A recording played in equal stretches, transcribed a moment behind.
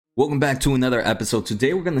Welcome back to another episode.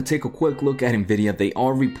 Today we're going to take a quick look at Nvidia. They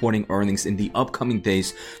are reporting earnings in the upcoming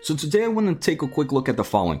days. So today I want to take a quick look at the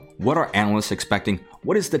following. What are analysts expecting?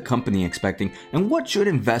 What is the company expecting? And what should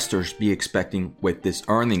investors be expecting with this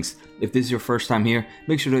earnings? If this is your first time here,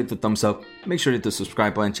 make sure to hit the thumbs up, make sure to hit the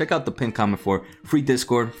subscribe button, check out the pinned comment for free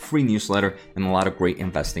Discord, free newsletter, and a lot of great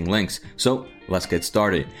investing links. So let's get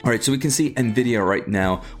started. All right, so we can see Nvidia right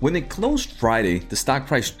now. When it closed Friday, the stock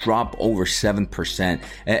price dropped over 7%.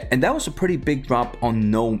 And that was a pretty big drop on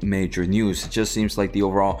no major news. It just seems like the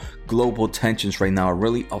overall global tensions right now are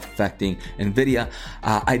really affecting Nvidia.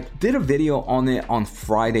 I did a video on it on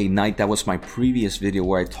Friday night. That was my previous video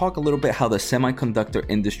where I talk a little bit how the semiconductor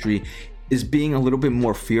industry is being a little bit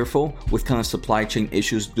more fearful with kind of supply chain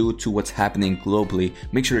issues due to what's happening globally.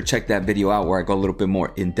 Make sure to check that video out where I go a little bit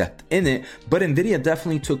more in depth in it. But Nvidia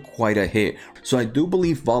definitely took quite a hit. So I do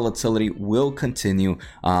believe volatility will continue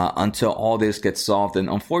until all this gets solved. And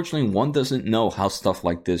unfortunately, one doesn't know how stuff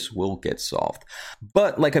like this will get solved.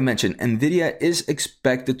 But like I mentioned, Nvidia is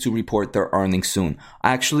expected to report their earnings soon.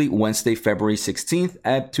 Actually, Wednesday, February 16th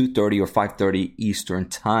at 2:30 or 5:30 Eastern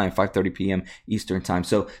time, 5:30 p.m. Eastern time.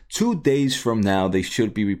 So 2 days from now, they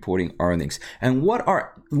should be reporting earnings. And what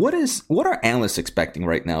are analysts expecting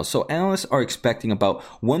right now? So analysts are expecting about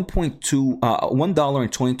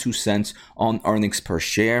 $1.22 on earnings per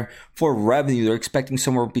share. For revenue, they're expecting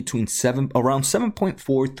somewhere between around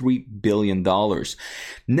 $7.43 billion.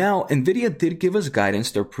 Now, Nvidia did give us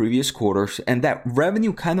guidance their previous quarters, and that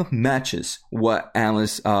revenue kind of matches what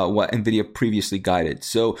Nvidia previously guided.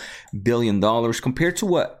 So $1 billion compared to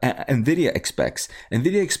what Nvidia expects.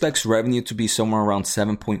 Nvidia expects revenue to be somewhere around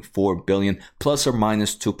 7.4 billion plus or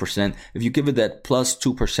minus 2%. If you give it that plus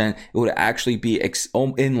 2%, it would actually be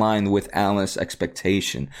in line with analysts'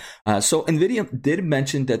 expectation. So Nvidia did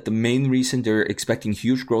mention that the main reason they're expecting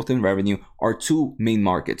huge growth in revenue are two main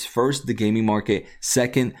markets. First, the gaming market.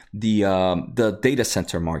 Second, the data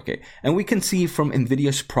center market. And we can see from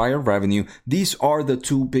Nvidia's prior revenue, these are the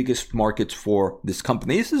two biggest markets for this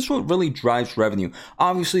company. This is what really drives revenue.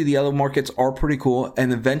 Obviously, the other markets are pretty cool.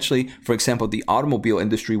 And eventually, for example, the automobile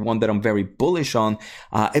industry, one that I'm very bullish on,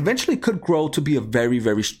 eventually could grow to be a very,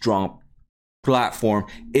 very strong platform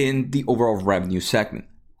in the overall revenue segment.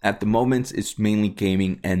 At the moment, it's mainly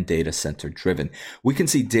gaming and data center driven. We can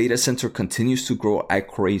see data center continues to grow at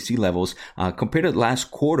crazy levels. Compared to last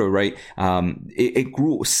quarter, right? It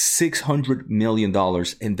grew $600 million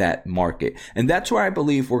in that market. And that's where I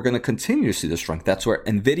believe we're going to continue to see the strength. That's where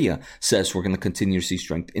Nvidia says we're going to continue to see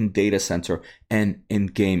strength in data center and in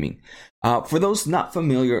gaming. For those not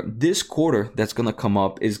familiar, this quarter that's going to come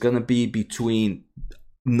up is going to be between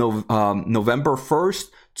November 1st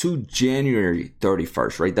to January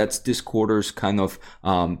 31st, right? That's this quarter's kind of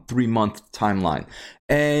 3-month timeline.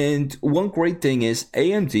 And one great thing is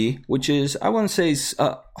AMD, which is, I want to say,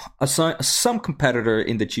 some competitor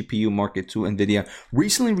in the GPU market to Nvidia,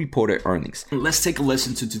 recently reported earnings. Let's take a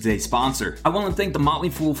listen to today's sponsor. I want to thank The Motley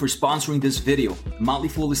Fool for sponsoring this video. The Motley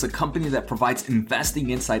Fool is a company that provides investing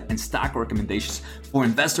insight and stock recommendations for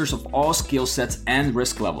investors of all skill sets and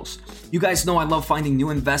risk levels. You guys know I love finding new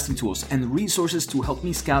investing tools and resources to help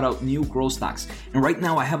me scout out new growth stocks. And right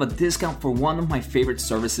now I have a discount for one of my favorite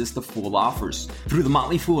services The Fool offers. Through the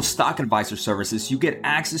Motley Fool Stock Advisor services, you get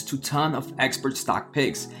access to a ton of expert stock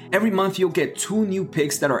picks. Every month, you'll get 2 new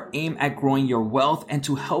picks that are aimed at growing your wealth and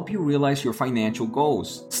to help you realize your financial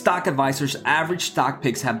goals. Stock Advisor's average stock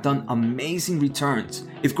picks have done amazing returns.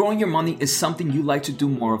 If growing your money is something you'd like to do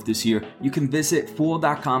more of this year, you can visit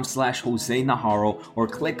fool.com/Jose Najarro or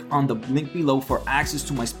click on the link below for access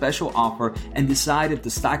to my special offer and decide if the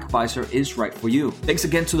Stock Advisor is right for you. Thanks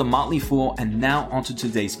again to the Motley Fool, and now onto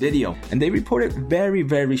today's video. And they reported very,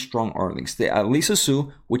 very strong earnings. Lisa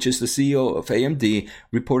Su, which is the CEO of AMD,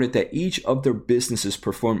 reported that each of their businesses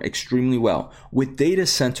performed extremely well, with data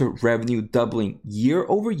center revenue doubling year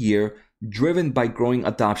over year, driven by growing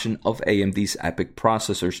adoption of AMD's EPYC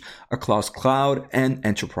processors across cloud and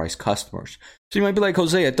enterprise customers. So you might be like,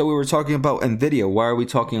 Jose, I thought we were talking about Nvidia. Why are we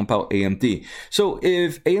talking about AMD? So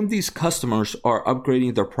if AMD's customers are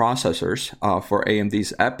upgrading their processors for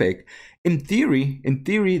AMD's EPYC, in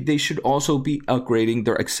theory, they should also be upgrading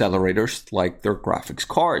their accelerators like their graphics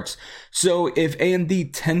cards. So if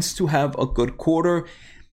AMD tends to have a good quarter,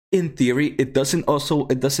 in theory, it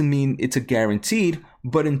doesn't mean it's a guaranteed,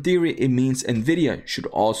 but in theory, it means Nvidia should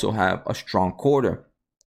also have a strong quarter.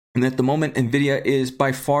 And at the moment, NVIDIA is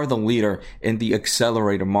by far the leader in the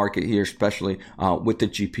accelerator market here, especially with the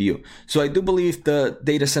GPU. So I do believe the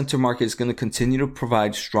data center market is going to continue to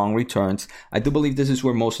provide strong returns. I do believe this is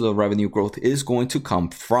where most of the revenue growth is going to come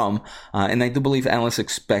from. And I do believe analysts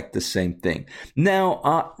expect the same thing.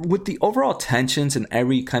 Now, with the overall tensions and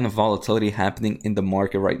every kind of volatility happening in the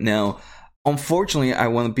market right now, unfortunately, I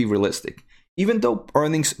want to be realistic. Even though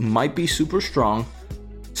earnings might be super strong,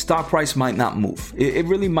 stock price might not move. It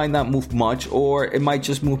really might not move much, or it might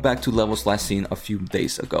just move back to levels last seen a few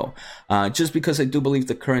days ago. Just because I do believe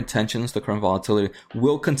the current tensions, the current volatility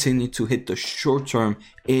will continue to hit the short term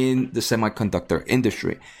in the semiconductor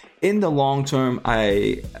industry. In the long term,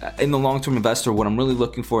 investor, what I'm really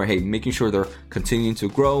looking for, making sure they're continuing to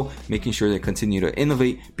grow, making sure they continue to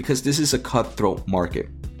innovate, because this is a cutthroat market.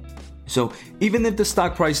 So even if the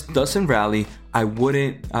stock price doesn't rally, I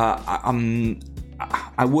wouldn't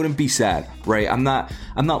be sad, right? I'm not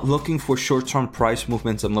looking for short-term price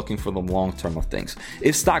movements. I'm looking for the long-term of things.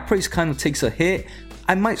 If stock price kind of takes a hit,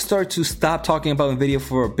 I might start to stop talking about NVIDIA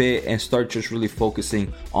for a bit and start just really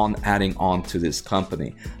focusing on adding on to this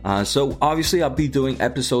company. So obviously I'll be doing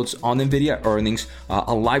episodes on NVIDIA earnings,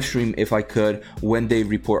 a live stream if I could when they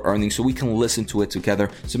report earnings so we can listen to it together.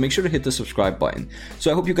 So make sure to hit the subscribe button.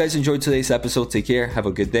 So I hope you guys enjoyed today's episode. Take care, have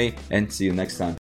a good day, and see you next time.